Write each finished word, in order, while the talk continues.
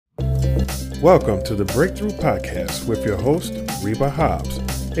Welcome to the Breakthrough Podcast with your host, Reba Hobbs,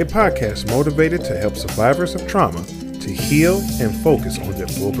 a podcast motivated to help survivors of trauma to heal and focus on their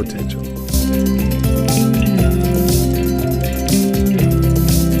full potential.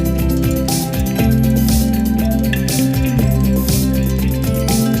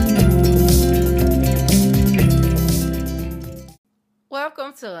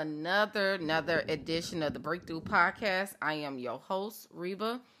 Welcome to another edition of the Breakthrough Podcast. I am your host,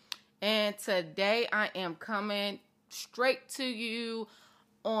 Reba, and today I am coming straight to you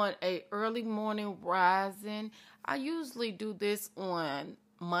on a early morning rising. I usually do this on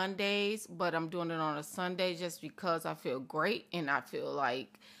Mondays, but I'm doing it on a Sunday just because I feel great and I feel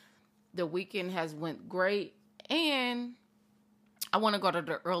like the weekend has went great, and I want to go to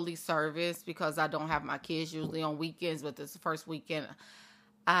the early service because I don't have my kids usually on weekends, but this is the first weekend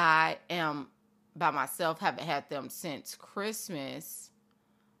I am by myself. Haven't had them since Christmas.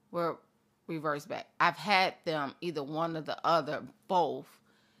 We're reverse back. I've had them either one or the other, both,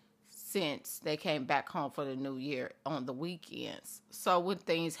 since they came back home for the new year on the weekends. So with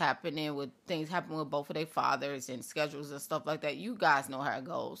things happening with both of their fathers and schedules and stuff like that, you guys know how it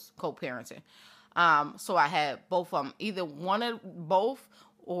goes, co-parenting. So I had both of them, either one of both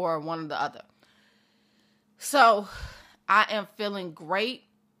or one of the other. So I am feeling great.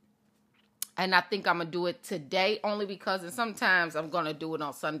 And I think I'm going to do it today only because, and sometimes I'm going to do it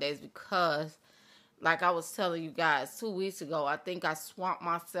on Sundays because, like I was telling you guys 2 weeks ago, I think I swamped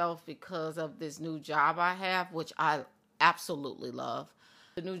myself because of this new job I have, which I absolutely love.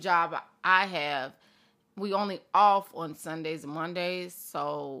 The new job I have, we only off on Sundays and Mondays.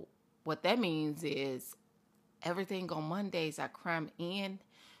 So what that means is everything on Mondays I cram in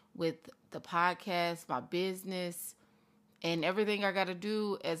with the podcast, my business, and everything I got to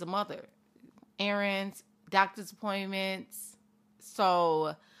do as a mother. Errands, doctor's appointments.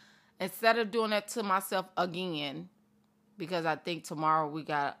 So instead of doing that to myself again, because I think tomorrow we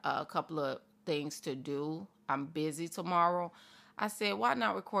got a couple of things to do, I'm busy tomorrow, I said, why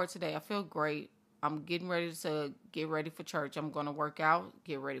not record today? I feel great. I'm getting ready to get ready for church. I'm going to work out,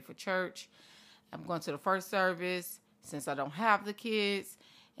 get ready for church. I'm going to the first service since I don't have the kids,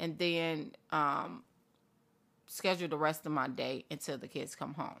 and then schedule the rest of my day until the kids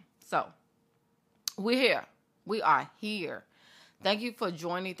come home. So we're here. We are here. Thank you for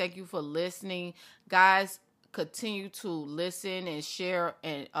joining. Thank you for listening. Guys, continue to listen and share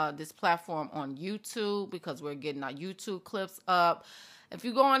this platform on YouTube because we're getting our YouTube clips up. If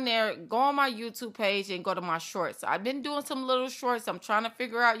you go on there, go on my YouTube page and go to my shorts. I've been doing some little shorts. I'm trying to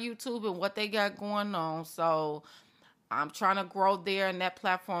figure out YouTube and what they got going on. So I'm trying to grow there in that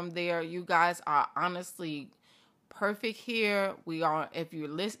platform there. You guys are honestly perfect here. We are, if you're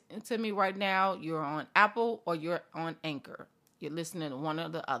listening to me right now, you're on Apple or you're on Anchor. You're listening to one or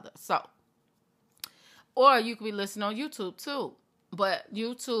the other. So, or you could be listening on YouTube too. But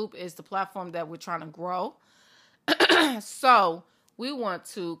YouTube is the platform that we're trying to grow. So we want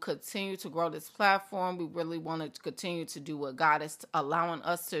to continue to grow this platform. We really want to continue to do what God is allowing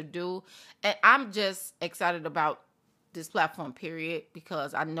us to do. And I'm just excited about this platform, period,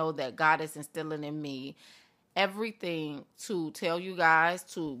 because I know that God is instilling in me everything to tell you guys,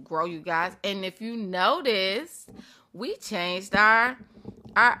 to grow you guys. And if you notice, we changed our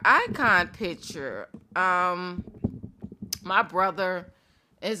icon picture. My brother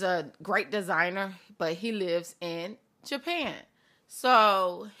is a great designer, but he lives in Japan.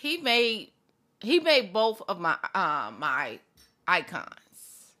 So he made both of my my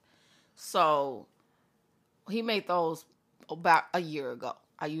icons. So he made those about a year ago.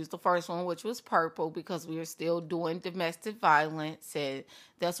 I used the first one, which was purple, because we are still doing domestic violence, and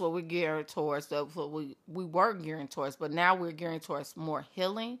that's what we're gearing towards. That's what we were gearing towards, but now we're gearing towards more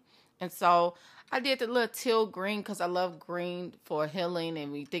healing. And so I did the little teal green because I love green for healing,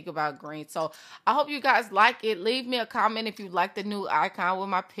 and we think about green. So I hope you guys like it. Leave me a comment if you like the new icon with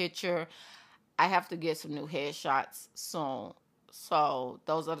my picture. I have to get some new headshots soon. So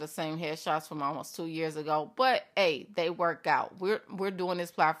those are the same headshots from almost 2 years ago. But hey, they work out. We're doing this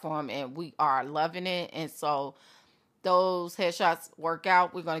platform and we are loving it. And so those headshots work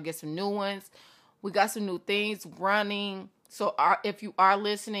out. We're going to get some new ones. We got some new things running. So if you are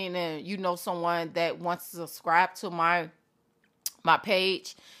listening and you know someone that wants to subscribe to my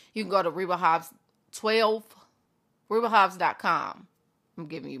page, you can go to Reba Hobbs 12, RebaHobbs.com. I'm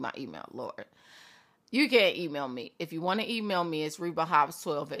giving you my email, Lord. You can email me. If you want to email me, it's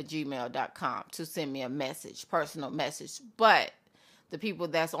RebaHobbs12@gmail.com to send me a message, personal message. But the people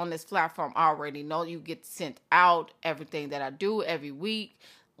that's on this platform already know you get sent out everything that I do every week,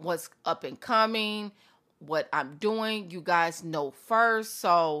 what's up and coming, what I'm doing, you guys know first.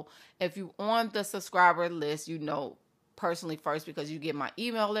 So if you're on the subscriber list, you know personally first because you get my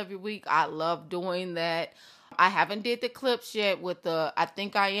email every week. I love doing that. I haven't did the clips yet I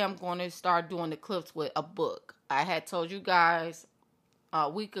think I am going to start doing the clips with a book. I had told you guys a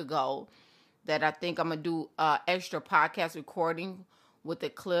week ago that I think I'm going to do extra podcast recording with the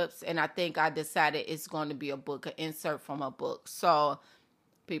clips. And I think I decided it's going to be a book, an insert from a book. So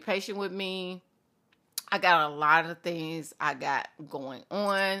be patient with me. I got a lot of things I got going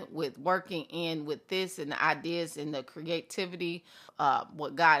on with working in with this and the ideas and the creativity,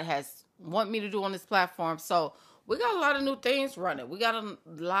 what God has want me to do on this platform. So we got a lot of new things running. We got a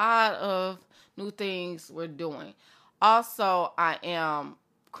lot of new things we're doing. Also, I am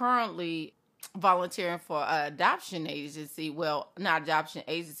currently volunteering for an adoption agency. Well, not adoption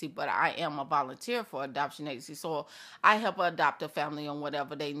agency, but I am a volunteer for adoption agency. So I help adopt a family on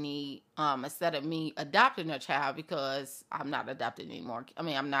whatever they need, instead of me adopting a child, because I'm not adopting anymore. I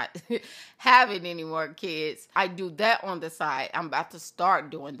mean, I'm not having any more kids. I do that on the side. I'm about to start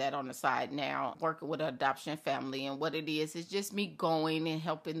doing that on the side now, working with an adoption family. And what it is just me going and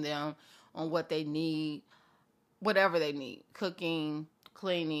helping them on what they need, whatever they need, cooking,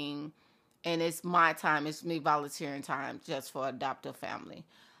 cleaning. And it's my time. It's me volunteering time just for adoptive family.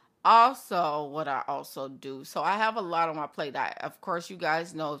 Also, what I also do. So I have a lot on my plate. Of course, you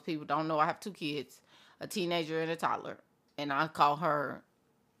guys know, if people don't know, I have 2 kids, a teenager and a toddler. And I call her,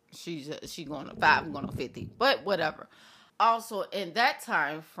 she going to 5, I'm going to 50. But whatever. Also, in that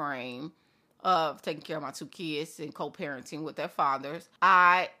time frame of taking care of my 2 kids and co-parenting with their fathers,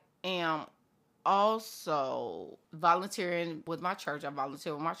 I am also volunteering with my church. I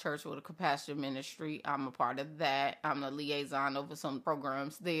volunteer with my church with a compassion ministry. I'm a part of that. I'm a liaison over some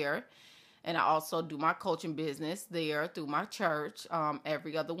programs there. And I also do my coaching business there through my church.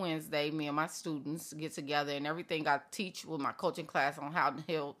 Every other Wednesday, me and my students get together, and everything I teach with my coaching class on how to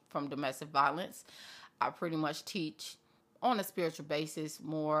heal from domestic violence, I pretty much teach on a spiritual basis,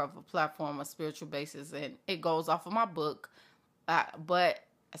 more of a platform, a spiritual basis, and it goes off of my book. But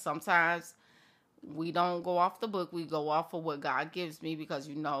sometimes we don't go off the book. We go off of what God gives me, because,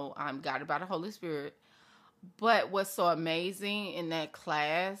 you know, I'm guided by the Holy Spirit. But what's so amazing in that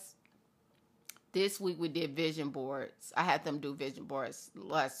class, this week we did vision boards. I had them do vision boards the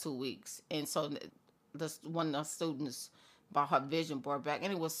last 2 weeks. And so one of the students brought her vision board back,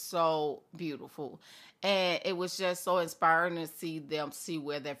 and it was so beautiful. And it was just so inspiring to see them see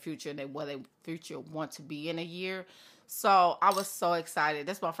where their future and where their future want to be in a year. So I was so excited.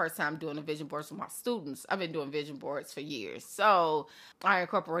 That's my first time doing the vision boards with my students. I've been doing vision boards for years. So I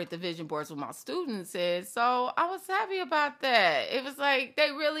incorporate the vision boards with my students. And so I was happy about that. It was like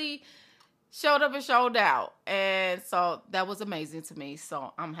they really showed up and showed out. And so that was amazing to me.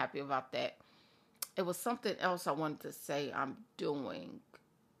 So I'm happy about that. It was something else I wanted to say I'm doing.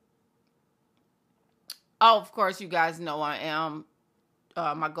 Oh, of course, you guys know I am.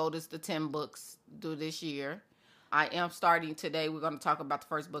 My goal is the 10 books due this year. I am starting today. We're going to talk about the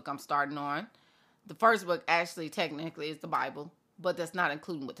first book I'm starting on. The first book actually technically is the Bible, but that's not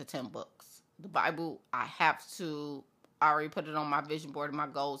including with the 10 books. The Bible, I already put it on my vision board and my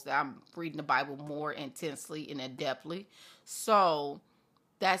goals that I'm reading the Bible more intensely and in-depthly. So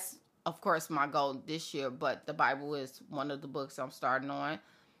that's, of course, my goal this year, but the Bible is one of the books I'm starting on.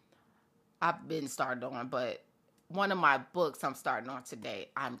 I've been started on, but one of my books I'm starting on today,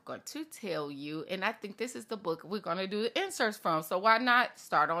 I'm going to tell you, and I think this is the book we're going to do the inserts from. So why not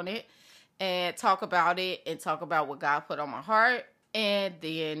start on it and talk about it and talk about what God put on my heart, and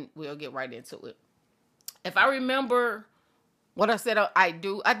then we'll get right into it. If I remember what I said I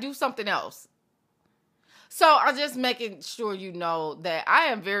do something else. So I'm just making sure you know that I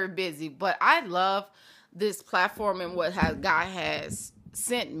am very busy, but I love this platform and what God has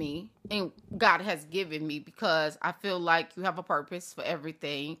sent me and God has given me, because I feel like you have a purpose for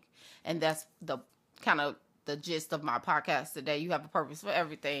everything. And that's the kind of the gist of my podcast today. You have a purpose for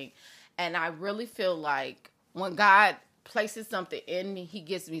everything. And I really feel like when God places something in me, he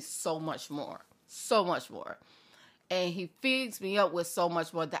gives me so much more. And he feeds me up with so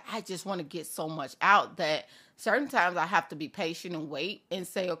much more that I just want to get so much out that certain times I have to be patient and wait and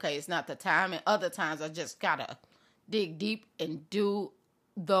say, okay, it's not the time. And other times I just got to dig deep and do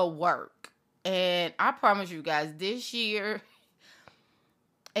the work. And I promise you guys, this year,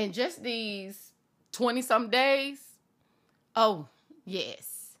 in just these 20-some days, oh,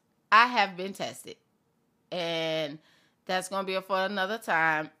 yes, I have been tested. And that's going to be for another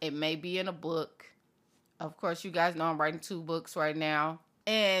time. It may be in a book. Of course, you guys know I'm writing 2 books right now.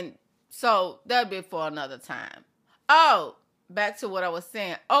 And so that'll be for another time. Oh, back to what I was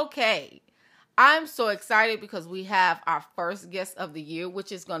saying. Okay. I'm so excited because we have our first guest of the year,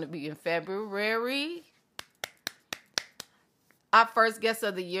 which is going to be in February. Our first guest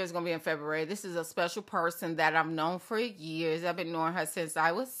of the year is going to be in February. This is a special person that I've known for years. I've been knowing her since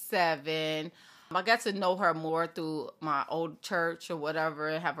I was 7. I got to know her more through my old church or whatever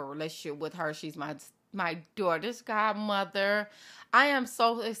and have a relationship with her. She's my daughter's godmother. I am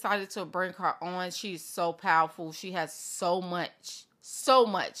so excited to bring her on. She's so powerful. She has so much.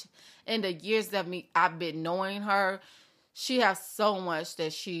 In the years that I've been knowing her, she has so much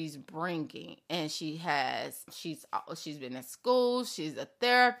that she's bringing. And she's been in school. She's a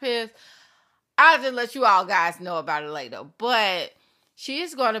therapist. I'll just let you all guys know about it later. But she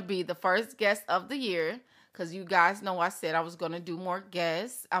is going to be the first guest of the year because you guys know I said I was going to do more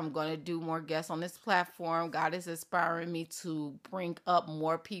guests. I'm going to do more guests on this platform. God is inspiring me to bring up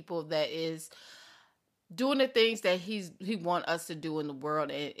more people that is doing the things that he want us to do in the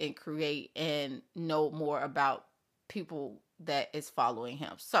world and create and know more about people that is following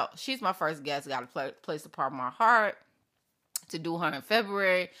him. So she's my first guest. Got to place a part of my heart to do her in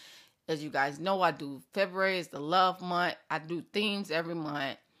February. As you guys know, I do February is the love month. I do themes every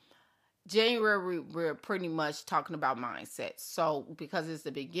month. January, we're pretty much talking about mindset. So because it's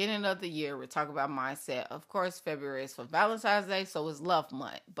the beginning of the year, we're talking about mindset. Of course, February is for Valentine's Day, so it's love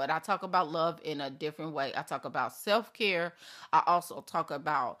month. But I talk about love in a different way. I talk about self-care. I also talk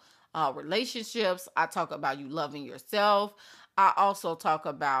about relationships. I talk about you loving yourself. I also talk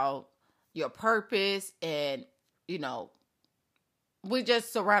about your purpose and, we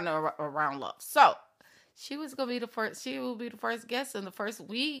just surround around love. So she will be the first guest in the first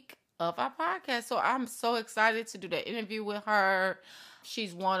week of our podcast. So I'm so excited to do that interview with her.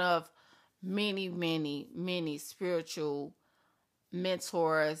 She's one of many, many, many spiritual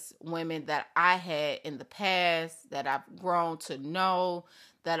mentors, women that I had in the past, that I've grown to know,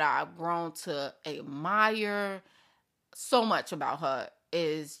 that I've grown to admire. So much about her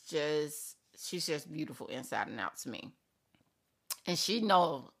she's just beautiful inside and out to me. And she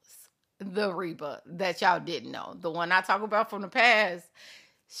knows the Reba that y'all didn't know. The one I talk about from the past,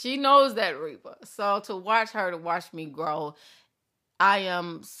 she knows that Reba. So to watch me grow, I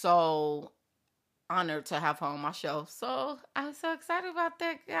am so honored to have her on my show. So I'm so excited about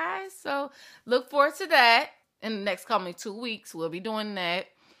that, guys. So look forward to that. In the next coming 2 weeks, we'll be doing that.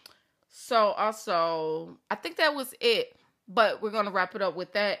 So also, I think that was it. But we're going to wrap it up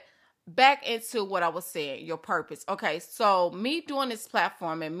with that. Back into what I was saying, your purpose. Okay, so me doing this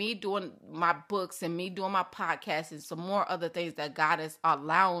platform and me doing my books and me doing my podcast and some more other things that God is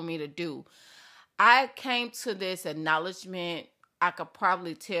allowing me to do, I came to this acknowledgement, I could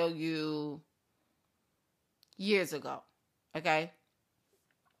probably tell you, years ago. Okay?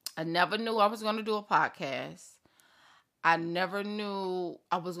 I never knew I was going to do a podcast. I never knew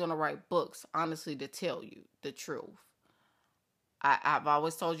I was going to write books, honestly, to tell you the truth. I've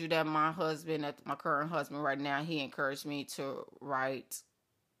always told you that my current husband right now, he encouraged me to write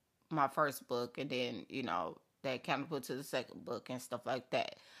my first book and then, that kind of put to the second book and stuff like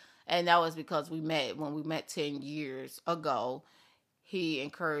that. And that was because when we met 10 years ago, he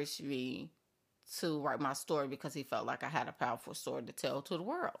encouraged me to write my story because he felt like I had a powerful story to tell to the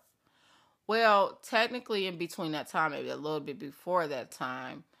world. Well, technically in between that time, maybe a little bit before that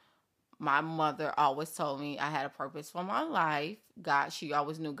time, my mother always told me I had a purpose for my life. She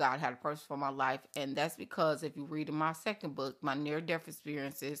always knew God had a purpose for my life. And that's because if you read in my second book, my near-death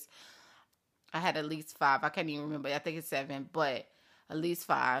experiences, I had at least 5. I can't even remember. I think it's 7, but at least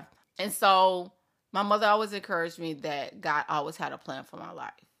 5. And so my mother always encouraged me that God always had a plan for my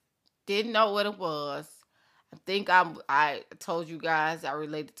life. Didn't know what it was. I think I told you guys I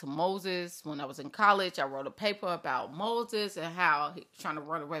related to Moses. When I was in college, I wrote a paper about Moses and how he was trying to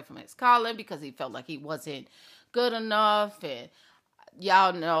run away from his calling because he felt like he wasn't good enough. And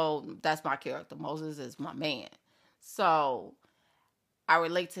y'all know that's my character. Moses is my man. So I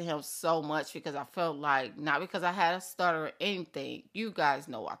relate to him so much because I felt like, not because I had a stutter or anything. You guys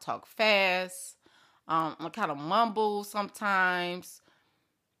know I talk fast. I kind of mumble sometimes.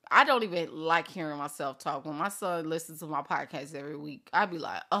 I don't even like hearing myself talk. When my son listens to my podcast every week, I'd be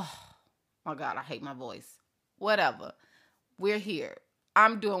like, oh, my God, I hate my voice. Whatever. We're here.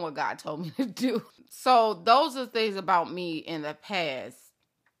 I'm doing what God told me to do. So those are things about me in the past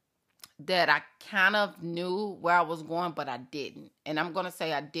that I kind of knew where I was going, but I didn't. And I'm going to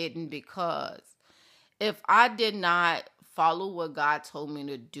say I didn't because if I did not follow what God told me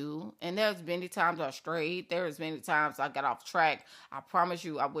to do, and there's many times I strayed, there's many times I got off track. I promise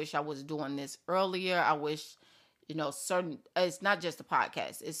you, I wish I was doing this earlier. I wish, it's not just the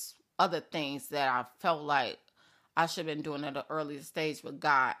podcast, it's other things that I felt like I should have been doing it at an earlier stage with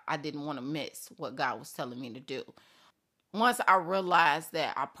God. I didn't want to miss what God was telling me to do. Once I realized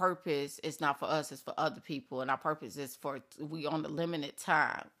that our purpose is not for us, it's for other people, and our purpose is we on the limited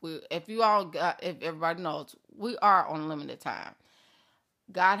time. If everybody knows, we are on limited time.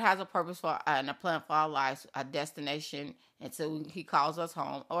 God has a purpose and a plan for our lives, a destination until he calls us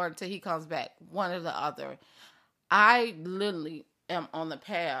home or until he comes back, one or the other. I literally am on the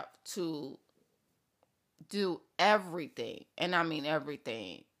path to do everything, and I mean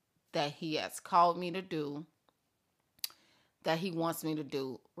everything, that he has called me to do, that he wants me to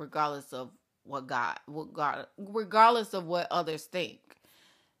do, regardless of regardless of what others think.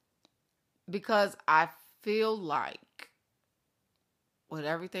 Because I feel like with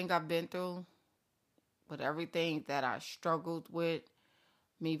everything I've been through, with everything that I struggled with,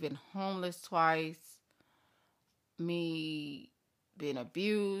 me being homeless twice, me being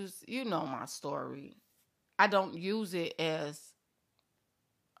abused, you know my story. I don't use it as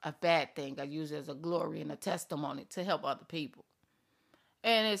a bad thing. I use it as a glory and a testimony to help other people.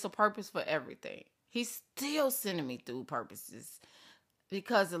 And it's a purpose for everything. He's still sending me through purposes.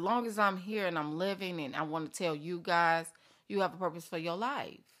 Because as long as I'm here and I'm living, and I want to tell you guys, you have a purpose for your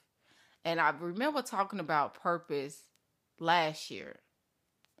life. And I remember talking about purpose last year.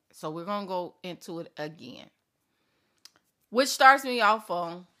 So we're going to go into it again. Which starts me off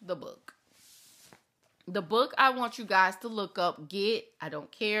on the book. The book I want you guys to look up, I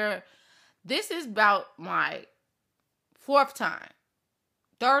don't care. This is about my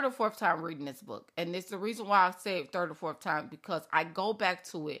third or fourth time reading this book. And it's the reason why I say third or fourth time, because I go back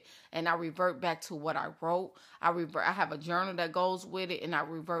to it and I revert back to what I wrote. I have a journal that goes with it, and I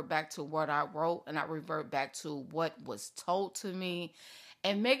revert back to what I wrote, and I revert back to what was told to me,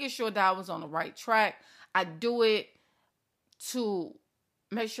 and making sure that I was on the right track. I do it to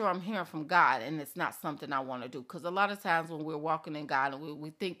make sure I'm hearing from God, and it's not something I want to do. Because a lot of times when we're walking in God and we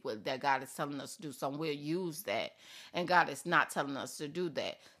think that God is telling us to do something, we'll use that. And God is not telling us to do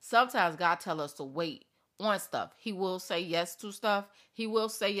that. Sometimes God tells us to wait on stuff. He will say yes to stuff. He will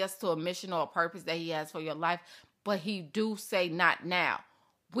say yes to a mission or a purpose that he has for your life. But he do say not now.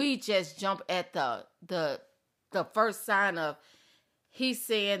 We just jump at the first sign of he's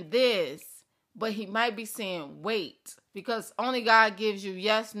saying this, but he might be saying wait. Because only God gives you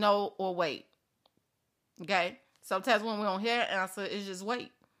yes, no, or wait. Okay? Sometimes when we don't hear an answer, it's just wait.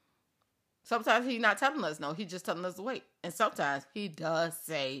 Sometimes he's not telling us no. He's just telling us to wait. And sometimes he does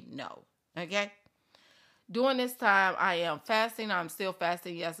say no. Okay? During this time, I am fasting. I'm still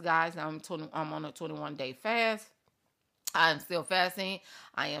fasting. Yes, guys. I'm on a 21-day fast. I am still fasting.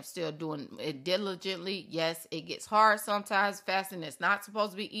 I am still doing it diligently. Yes, it gets hard sometimes. Fasting is not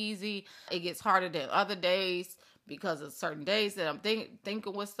supposed to be easy. It gets harder than other days, because of certain days that I'm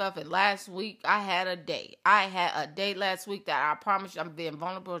thinking with stuff. And last week, I had a day. Last week that I promise you, I'm being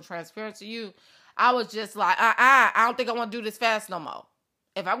vulnerable and transparent to you. I was just like, I don't think I want to do this fast no more.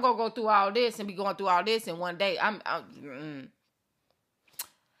 If I'm going to go through all this and be going through all this in one day, And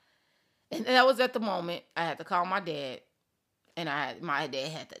that was at the moment I had to call my dad. And my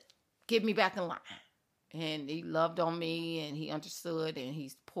dad had to get me back in line. And he loved on me, and he understood, and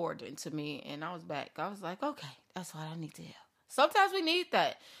he poured into me, and I was back. I was like, okay, that's what I need to hear. Sometimes we need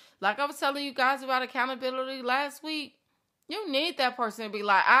that. Like I was telling you guys about accountability last week. You need that person to be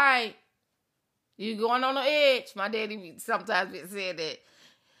like, all right, you going on the edge. My daddy sometimes said that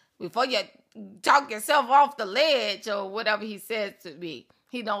before you talk yourself off the ledge or whatever he says to me.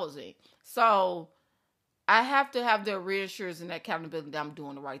 He knows me. So I have to have the reassurance and accountability that I'm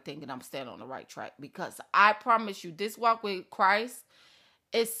doing the right thing and I'm standing on the right track. Because I promise you, this walk with Christ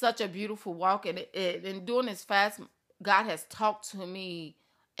is such a beautiful walk. And in doing this fast, God has talked to me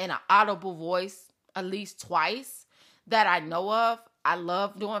in an audible voice at least twice that I know of. I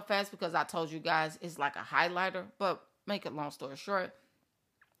love doing fast because I told you guys it's like a highlighter. But make it long story short,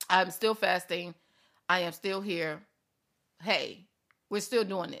 I'm still fasting. I am still here. Hey, we're still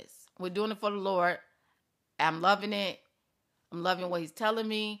doing this. We're doing it for the Lord. I'm loving it. I'm loving what he's telling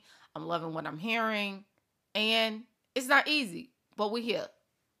me. I'm loving what I'm hearing. And it's not easy, but we're here.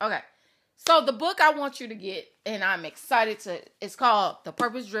 Okay. So the book I want you to get, and I'm excited it's called The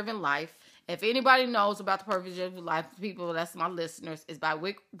Purpose Driven Life. If anybody knows about The Purpose Driven Life, people, that's my listeners, it's by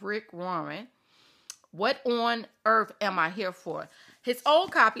Rick Warren. What on earth am I here for? His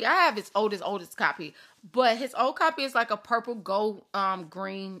old copy, I have his oldest copy, but his old copy is like a purple, gold,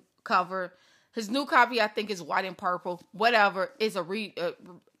 green cover. His new copy, I think, is white and purple. Whatever. It's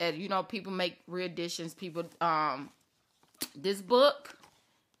people make re-editions. This book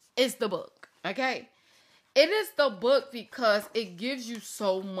is the book. Okay? It is the book because it gives you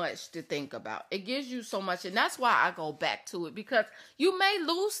so much to think about. It gives you so much, and that's why I go back to it, because you may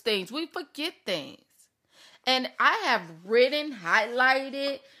lose things. We forget things. And I have written,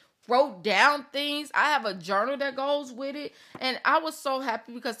 highlighted, wrote down things. I have a journal that goes with it. And I was so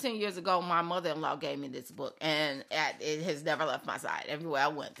happy because 10 years ago, my mother-in-law gave me this book. And it has never left my side. Everywhere I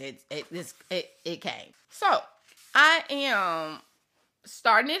went, it came. So, I am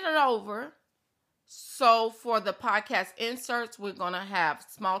starting it over. So, for the podcast inserts, we're going to have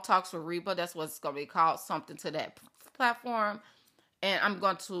Small Talks with Reba. That's what it's going to be called, something to that platform. And I'm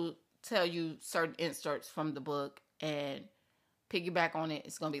going to tell you certain inserts from the book and piggyback on it.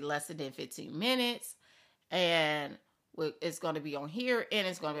 It's going to be less than 15 minutes, and it's going to be on here and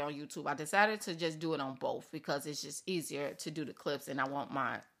it's going to be on YouTube. I decided to just do it on both because it's just easier to do the clips, and I want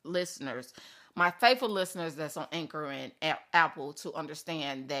my listeners, my faithful listeners that's on Anchor and Apple, to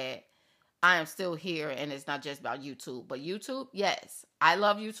understand that I am still here and it's not just about YouTube. But YouTube, yes, I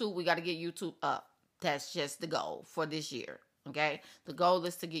love YouTube. We got to get YouTube up. That's just the goal for this year. Okay, the goal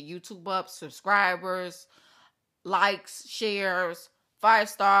is to get YouTube up, subscribers, likes, shares, 5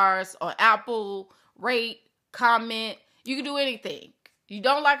 stars on Apple, rate, comment. You can do anything. You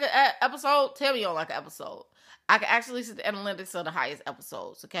don't like an episode? Tell me you don't like an episode. I can actually see the analytics of the highest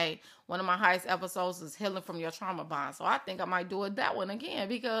episodes, okay? One of my highest episodes is Healing from Your Trauma Bond. So I think I might do that one again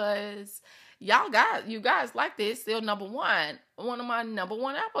because you guys like this. Still number one. One of my number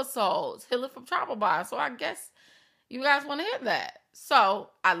one episodes, Healing from Trauma Bond. So I guess you guys want to hear that. So,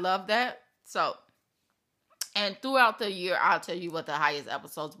 I love that. So, and throughout the year, I'll tell you what the highest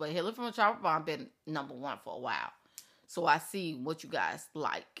episodes, but Healing from a Trauma Bond been number one for a while. So, I see what you guys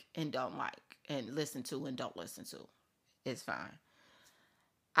like and don't like, and listen to and don't listen to. It's fine.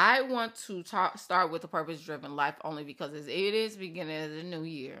 I want to start with a purpose-driven life only because it is beginning of the new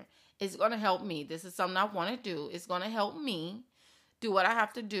year. It's going to help me. This is something I want to do. It's going to help me do what I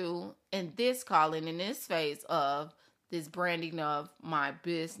have to do in this calling, in this phase of this branding of my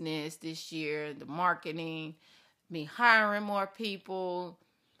business this year, the marketing, me hiring more people.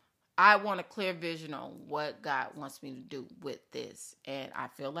 I want a clear vision on what God wants me to do with this. And I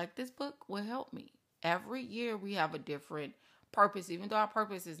feel like this book will help me. Every year we have a different purpose. Even though our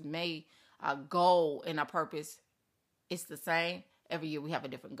purpose is made, a goal and our purpose is the same, every year we have a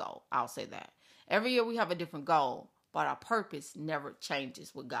different goal. I'll say that. Every year we have a different goal, but our purpose never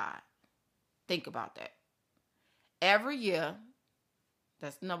changes with God. Think about that. Every year,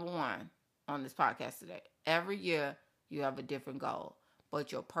 that's number one on this podcast today. Every year, you have a different goal,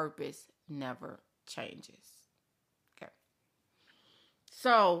 but your purpose never changes. Okay.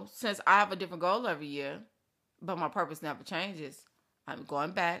 So, since I have a different goal every year, but my purpose never changes, I'm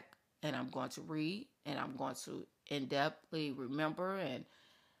going back and I'm going to read and I'm going to in-depthly remember. And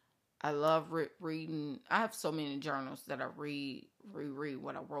I love reading. I have so many journals that I reread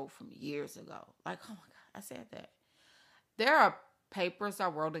what I wrote from years ago. Like, oh my God, I said that. There are papers I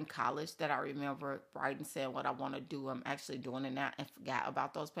wrote in college that I remember writing, saying what I want to do. I'm actually doing it now and forgot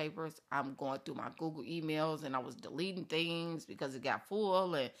about those papers. I'm going through my Google emails and I was deleting things because it got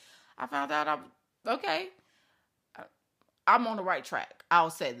full. And I found out I'm on the right track.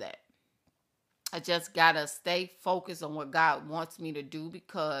 I'll say that. I just got to stay focused on what God wants me to do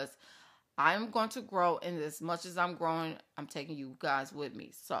because I'm going to grow. And as much as I'm growing, I'm taking you guys with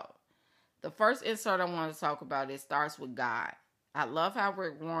me. So, the first insert I want to talk about, it starts with God. I love how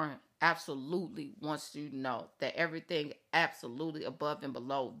Rick Warren absolutely wants you to know that everything absolutely above and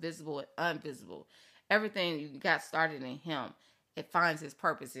below, visible and invisible, everything you got started in Him, it finds its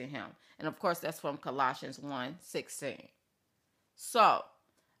purpose in Him. And of course, that's from Colossians 1:16. So,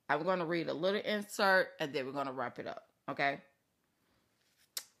 I'm going to read a little insert and then we're going to wrap it up. Okay?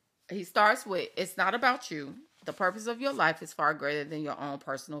 He starts with, it's not about you. The purpose of your life is far greater than your own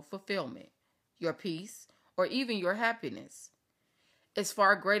personal fulfillment, your peace, or even your happiness. It's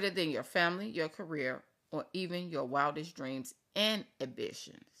far greater than your family, your career, or even your wildest dreams and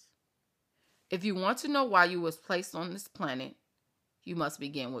ambitions. If you want to know why you was placed on this planet, you must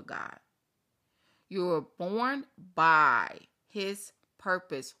begin with God. You were born by His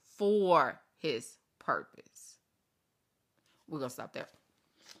purpose for His purpose. We're going to stop there.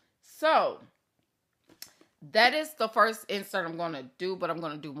 So, that is the first insert I'm going to do, but I'm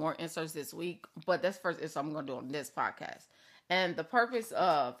going to do more inserts this week. But that's the first insert I'm going to do on this podcast. And the purpose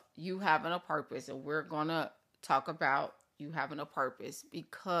of you having a purpose, and we're going to talk about you having a purpose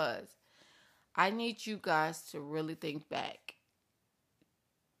because I need you guys to really think back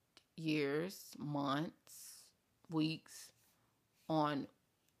years, months, weeks on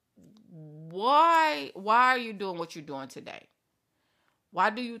why are you doing what you're doing today? Why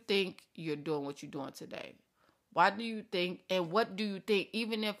do you think you're doing what you're doing today? Why do you think, and what do you think,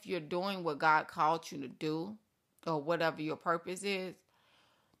 even if you're doing what God called you to do, or whatever your purpose is,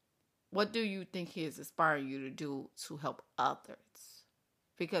 what do you think He is inspiring you to do to help others?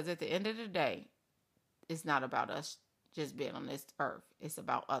 Because at the end of the day, it's not about us just being on this earth. It's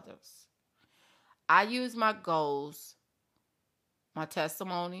about others. I use my goals, my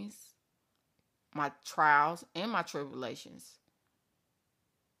testimonies, my trials, and my tribulations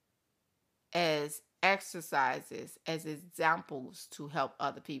as exercises, as examples to help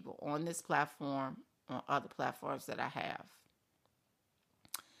other people on this platform, on other platforms that I have.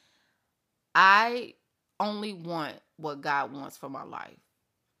 I only want what God wants for my life.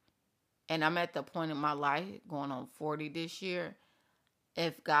 And I'm at the point in my life, going on 40 this year,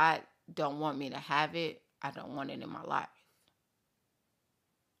 if God don't want me to have it, I don't want it in my life.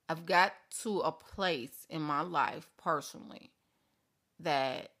 I've got to a place in my life personally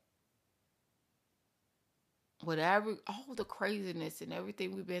that whatever, all the craziness and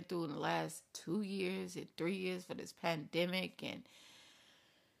everything we've been through in the last 2 years and 3 years for this pandemic and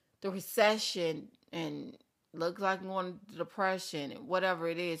the recession and looks like going to depression and whatever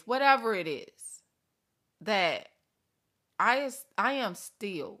it is, that I am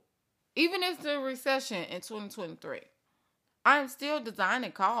still, even if the recession in 2023, I am still designed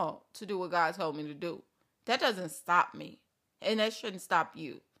and called to do what God told me to do. That doesn't stop me, and that shouldn't stop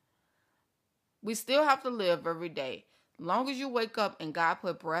you. We still have to live every day. As long as you wake up and God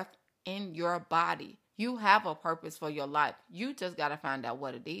put breath in your body, you have a purpose for your life. You just got to find out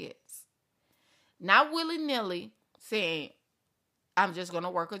what it is. Not willy-nilly saying, I'm just going to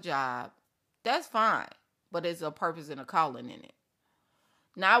work a job. That's fine, but there's a purpose and a calling in it.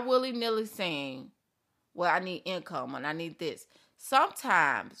 Not willy-nilly saying, well, I need income and I need this.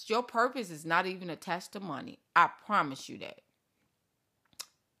 Sometimes your purpose is not even attached to money. I promise you that.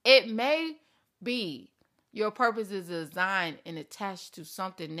 It may be your purpose is designed and attached to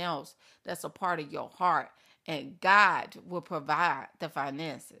something else that's a part of your heart, and God will provide the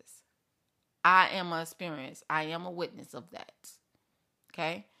finances. I am an experience. I am a witness of that.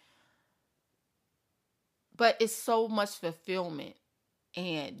 Okay? But it's so much fulfillment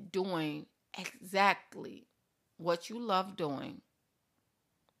in doing exactly what you love doing,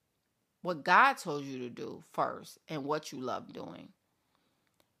 what God told you to do first, and what you love doing.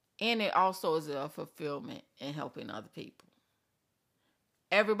 And it also is a fulfillment in helping other people.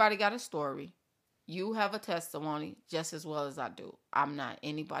 Everybody got a story. You have a testimony just as well as I do. I'm not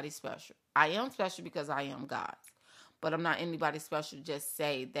anybody special. I am special because I am God's. But I'm not anybody special to just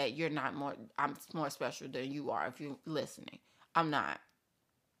say that you're not more, I'm more special than you are if you're listening. I'm not.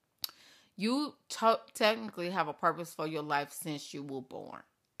 You technically have a purpose for your life since you were born.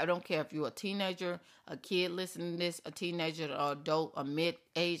 I don't care if you're a teenager, a kid listening to this, a teenager, an adult, a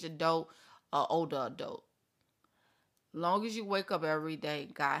mid-age adult, an older adult. Long as you wake up every day,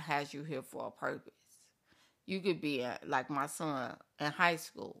 God has you here for a purpose. You could be like my son in high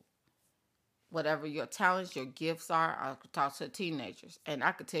school. Whatever your talents, your gifts are, I could talk to teenagers. And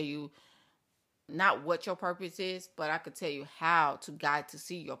I could tell you not what your purpose is, but I could tell you how to guide to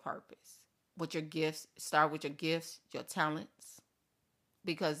see your purpose. With your gifts, start with your gifts, your talents.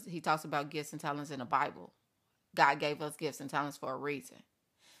 Because he talks about gifts and talents in the Bible. God gave us gifts and talents for a reason.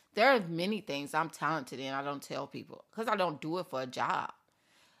 There are many things I'm talented in I don't tell people because I don't do it for a job.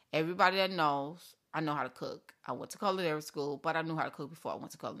 Everybody that knows, I know how to cook. I went to culinary school, but I knew how to cook before I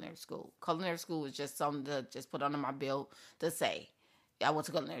went to culinary school. Culinary school was just something to just put under my belt to say, I went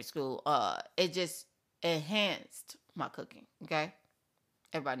to culinary school. It just enhanced my cooking, okay?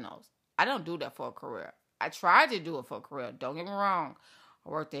 Everybody knows. I don't do that for a career. I tried to do it for a career. Don't get me wrong. I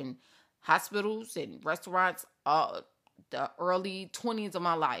worked in hospitals and restaurants the early 20s of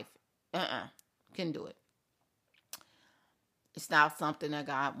my life. Couldn't do it. It's not something that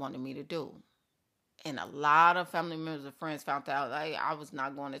God wanted me to do. And a lot of family members and friends found out I was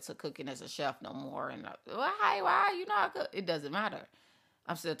not going into cooking as a chef no more. And why? You know how to cook? It doesn't matter.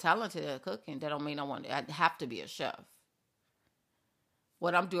 I'm still talented at cooking. That don't mean I have to be a chef.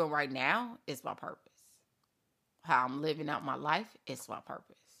 What I'm doing right now is my purpose. How I'm living out my life is my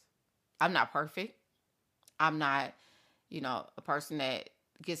purpose. I'm not perfect. I'm not, a person that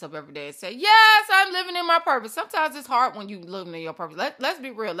gets up every day and say, yes, I'm living in my purpose. Sometimes it's hard when you live in your purpose. Let's be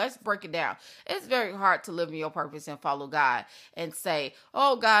real. Let's break it down. It's very hard to live in your purpose and follow God and say,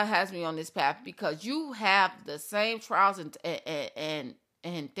 oh, God has me on this path, because you have the same trials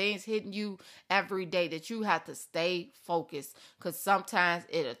and things hitting you every day that you have to stay focused, because sometimes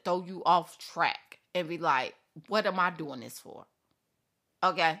it'll throw you off track and be like, what am I doing this for?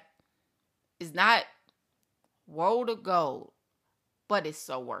 Okay? It's not world of gold, but it's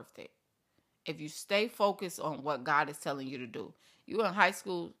so worth it. If you stay focused on what God is telling you to do. You in high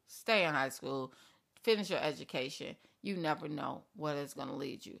school, stay in high school, finish your education. You never know where it's going to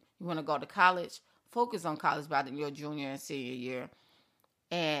lead you. You want to go to college? Focus on college by your junior and senior year.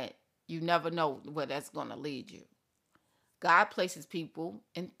 And you never know where that's going to lead you. God places people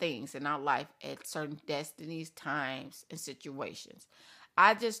and things in our life at certain destinies, times, and situations.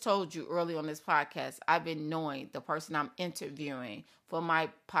 I just told you early on this podcast, I've been knowing the person I'm interviewing for my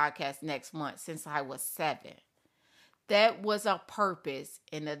podcast next month since I was 7. That was a purpose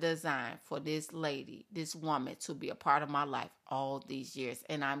and a design for this lady, this woman, to be a part of my life all these years.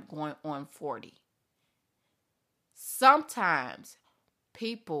 And I'm going on 40. Sometimes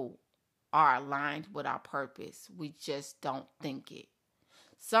people are aligned with our purpose. We just don't think it.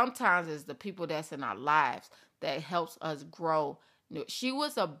 Sometimes it's the people that's in our lives that helps us grow. She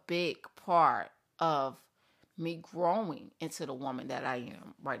was a big part of me growing into the woman that I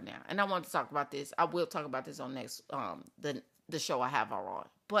am right now. And I want to talk about this. I will talk about this on next the show I have her on.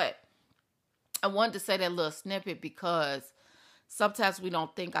 But I wanted to say that little snippet because sometimes we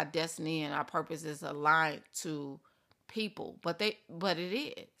don't think our destiny and our purpose is aligned to people, but it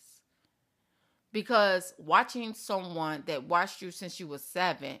is. Because watching someone that watched you since you was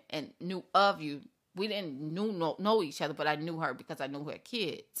 7 and knew of you, we didn't know each other, but I knew her because I knew her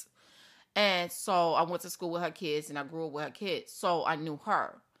kids. And so I went to school with her kids and I grew up with her kids. So I knew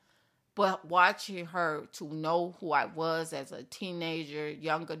her. But watching her to know who I was as a teenager,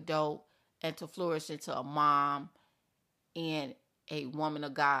 young adult, and to flourish into a mom and a woman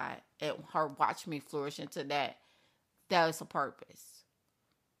of God, and her watch me flourish into that is a purpose.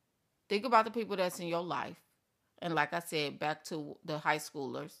 Think about the people that's in your life. And like I said, back to the high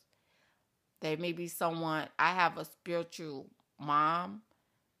schoolers. There may be someone, I have a spiritual mom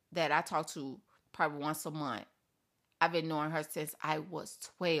that I talk to probably once a month. I've been knowing her since I was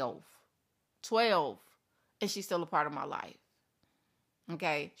 12. 12. And she's still a part of my life.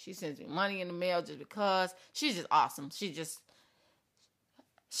 Okay? She sends me money in the mail just because. She's just awesome. She's just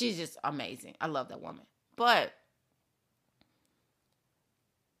amazing. I love that woman. But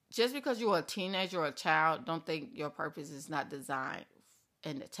just because you're a teenager or a child, don't think your purpose is not designed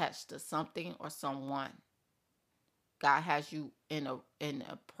and attached to something or someone. God has you in a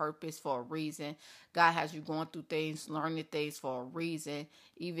purpose for a reason. God has you going through things, learning things for a reason,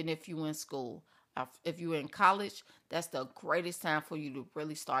 even if you're in school. If you're in college, that's the greatest time for you to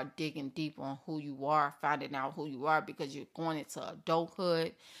really start digging deep on who you are, finding out who you are, because you're going into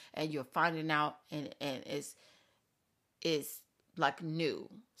adulthood and you're finding out and it's like new.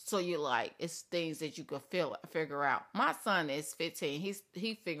 So you're like, it's things that you can figure out. My son is 15. He's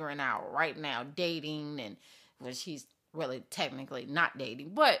figuring out right now dating, and which he's really technically not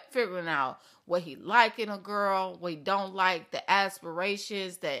dating, but figuring out what he like in a girl, what he don't like, the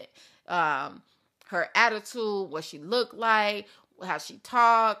aspirations, that her attitude, what she look like, how she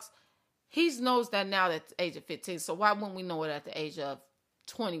talks. He knows that now at the age of 15. So why wouldn't we know it at the age of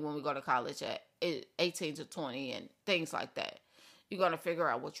 20 when we go to college at 18 to 20 and things like that? You're going to figure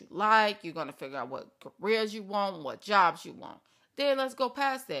out what you like. You're going to figure out what careers you want, what jobs you want. Then let's go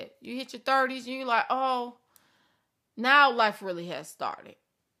past that. You hit your 30s and you're like, oh, now life really has started.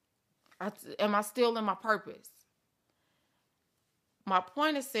 Am I still in my purpose? My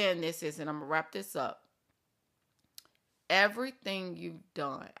point of saying this is, and I'm going to wrap this up. Everything you've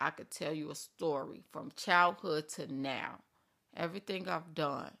done, I could tell you a story from childhood to now. Everything I've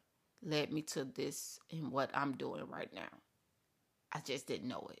done led me to this and what I'm doing right now. I just didn't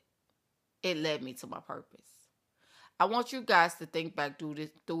know it. It led me to my purpose. I want you guys to think back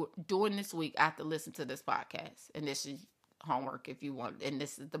during this week after listening to this podcast. And this is homework if you want. And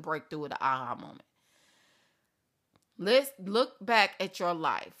this is the breakthrough of the aha moment. Let's look back at your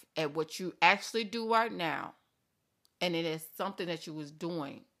life, at what you actually do right now. And it is something that you was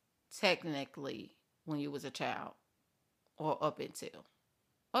doing technically when you was a child or up until.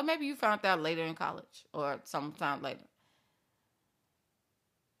 Or maybe you found out later in college or sometime later.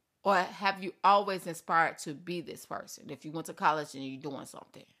 Or have you always inspired to be this person? If you went to college and you're doing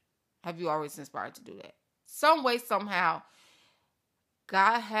something, have you always inspired to do that? Some way, somehow,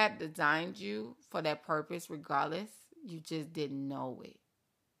 God had designed you for that purpose regardless. You just didn't know it.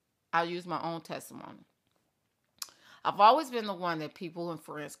 I'll use my own testimony. I've always been the one that people and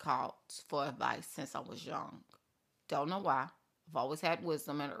friends called for advice since I was young. Don't know why. I've always had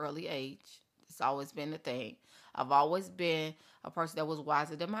wisdom at an early age. It's always been the thing. I've always been a person that was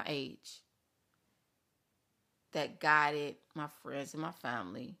wiser than my age, that guided my friends and my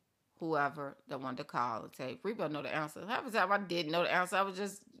family, whoever that wanted to call and say, Reba know the answer. Half the time I didn't know the answer. I was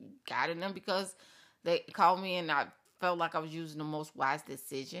just guiding them because they called me and I felt like I was using the most wise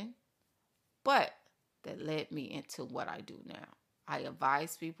decision, but that led me into what I do now. I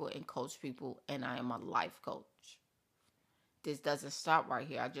advise people and coach people, and I am a life coach. This doesn't stop right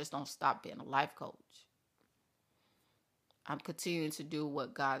here. I just don't stop being a life coach. I'm continuing to do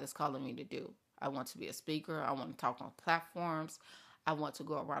what God is calling me to do. I want to be a speaker. I want to talk on platforms. I want to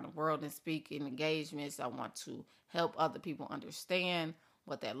go around the world and speak in engagements. I want to help other people understand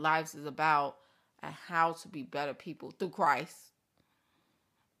what their lives is about and how to be better people through Christ.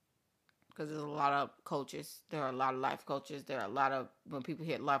 Because there's a lot of coaches. There are a lot of life coaches. There are a lot of, when people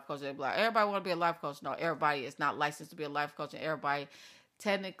hear life coach, they're like, everybody want to be a life coach. No, everybody is not licensed to be a life coach. And everybody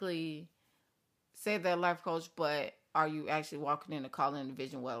technically say they're a life coach, but are you actually walking in the calling and the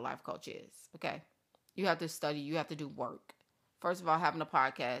vision what a life coach is? Okay. You have to study. You have to do work. First of all, having a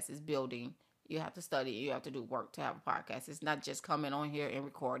podcast is building. You have to study. You have to do work to have a podcast. It's not just coming on here and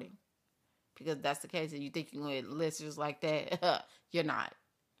recording. Because that's the case. And you think you're going to get listeners like that. You're not.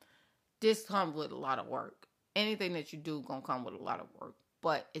 This comes with a lot of work. Anything that you do is going to come with a lot of work.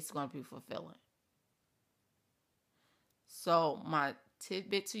 But it's going to be fulfilling. So my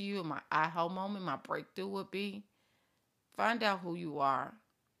tidbit to you, my aha moment, my breakthrough would be, find out who you are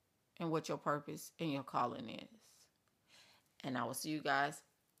and what your purpose and your calling is. And I will see you guys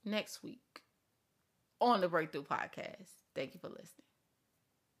next week on the Breakthrough Podcast. Thank you for listening.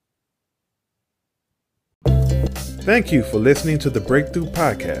 Thank you for listening to the Breakthrough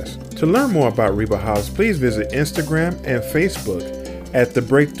Podcast. To learn more about Reba Hobbs, please visit Instagram and Facebook at The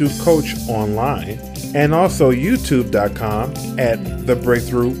Breakthrough Coach Online and also youtube.com at The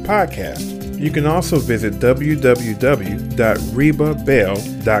Breakthrough Podcast. You can also visit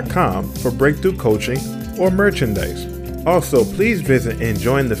www.rebabell.com for breakthrough coaching or merchandise. Also, please visit and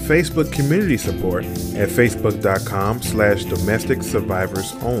join the Facebook community support at facebook.com/domestic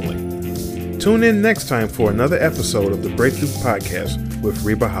survivors only. Tune in next time for another episode of the Breakthrough Podcast with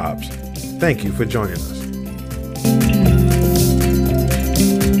Reba Hobbs. Thank you for joining us.